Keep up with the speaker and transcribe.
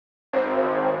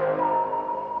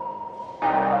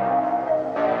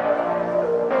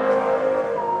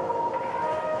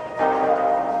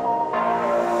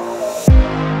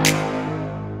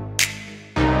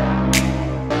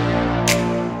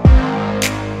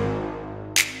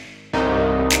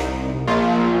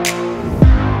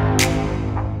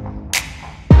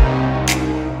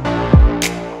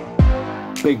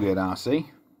Big Vid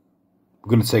RC. We're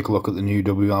going to take a look at the new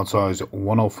Wltoys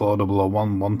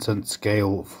 104001 1/10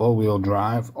 scale 4-wheel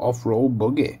drive off-road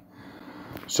buggy.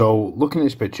 So, looking at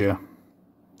this picture,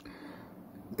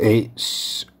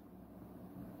 it's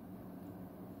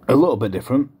a little bit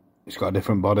different. It's got a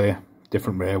different body,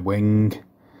 different rear wing,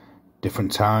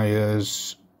 different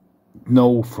tyres,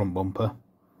 no front bumper,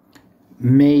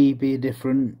 maybe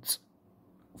different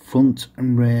front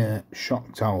and rear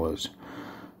shock towers,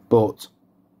 but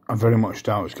I very much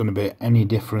doubt it's going to be any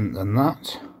different than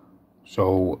that.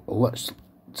 So let's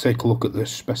take a look at the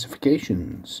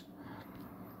specifications.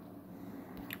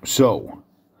 So,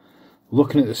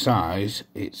 looking at the size,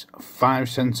 it's 5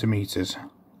 centimeters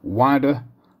wider,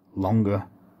 longer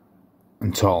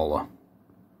and taller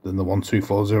than the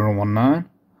 124019.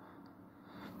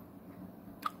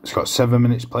 It's got 7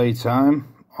 minutes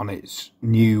playtime on its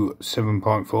new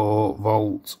 7.4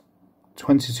 volt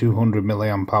 2200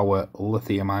 milliamp hour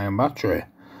lithium ion battery.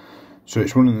 So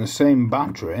it's running the same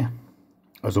battery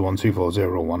as the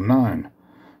 124019,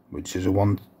 which is a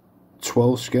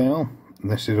 1/12 scale,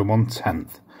 and this is a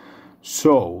 1/10.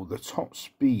 So the top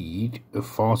speed of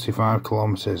 45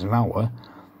 kilometers an hour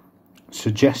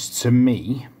suggests to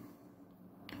me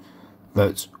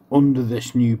that under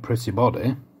this new pretty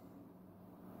body,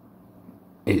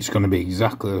 it's going to be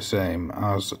exactly the same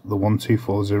as the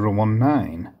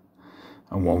 124019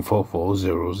 and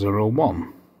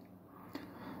 144001,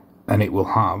 and it will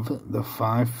have the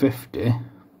 550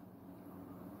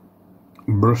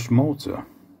 brush motor.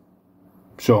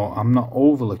 So I'm not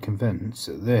overly convinced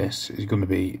that this is going to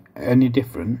be any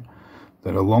different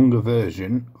than a longer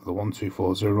version of the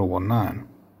 124019,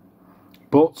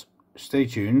 but stay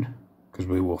tuned because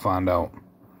we will find out.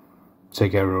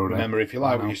 Take care, everyone. Remember, if you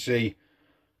like what you see,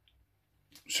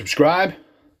 subscribe,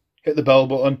 hit the bell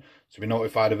button to be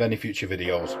notified of any future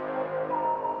videos.